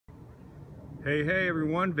Hey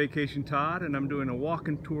everyone, Vacation Todd, and I'm doing a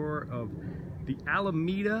walking tour of the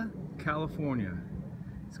Alameda, California.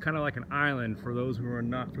 It's kind of like an island for those who are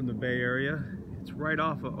not from the Bay Area. It's right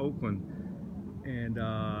off of Oakland, and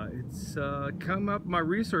it's come up, my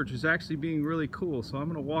research is actually being really cool. So I'm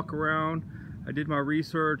going to walk around. I did my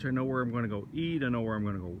research. I know where I'm going to go eat. I know where I'm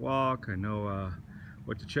going to go walk. I know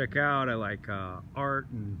what to check out. I like art,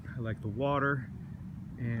 and I like the water,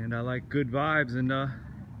 and I like good vibes. And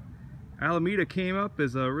Alameda came up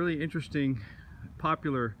as a really interesting,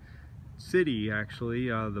 popular city actually.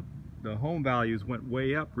 The home values went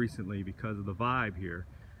way up recently because of the vibe here.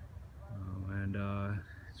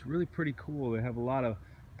 It's really pretty cool. They have a lot of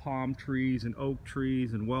palm trees and oak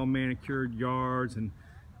trees and well manicured yards, and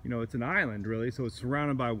you know, it's an island really, so it's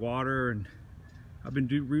surrounded by water. And I've been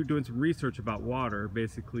doing some research about water.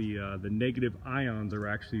 Basically the negative ions are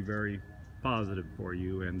actually very positive for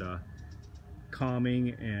you and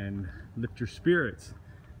calming and lift your spirits.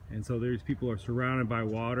 And so there's people are surrounded by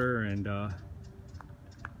water, and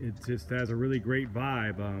it just has a really great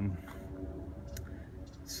vibe.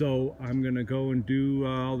 So I'm gonna go and do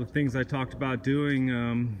all the things I talked about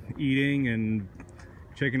doing, eating and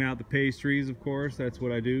checking out the pastries. Of course, that's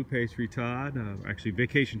what I do. Pastry Todd. Actually,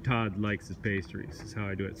 Vacation Todd likes his pastries. This is how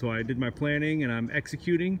I do it. So I did my planning and I'm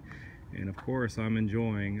executing, and of course I'm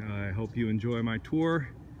enjoying. I hope you enjoy my tour,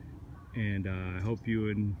 and I hope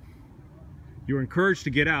you're encouraged to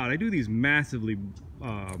get out. I do these massively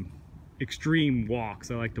extreme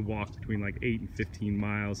walks. I like to walk between like 8 and 15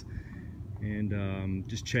 miles and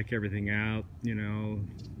just check everything out, you know,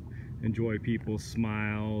 enjoy people's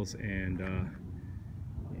smiles, and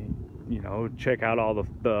you know, check out all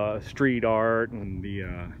the street art and the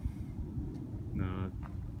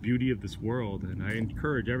beauty of this world. And I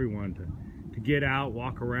encourage everyone to get out,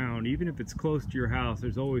 walk around. Even if it's close to your house,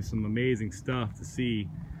 there's always some amazing stuff to see.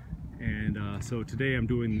 And so today I'm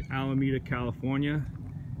doing Alameda, California,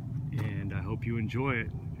 and I hope you enjoy it.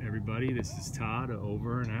 Everybody, this is Todd,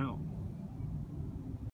 over and out.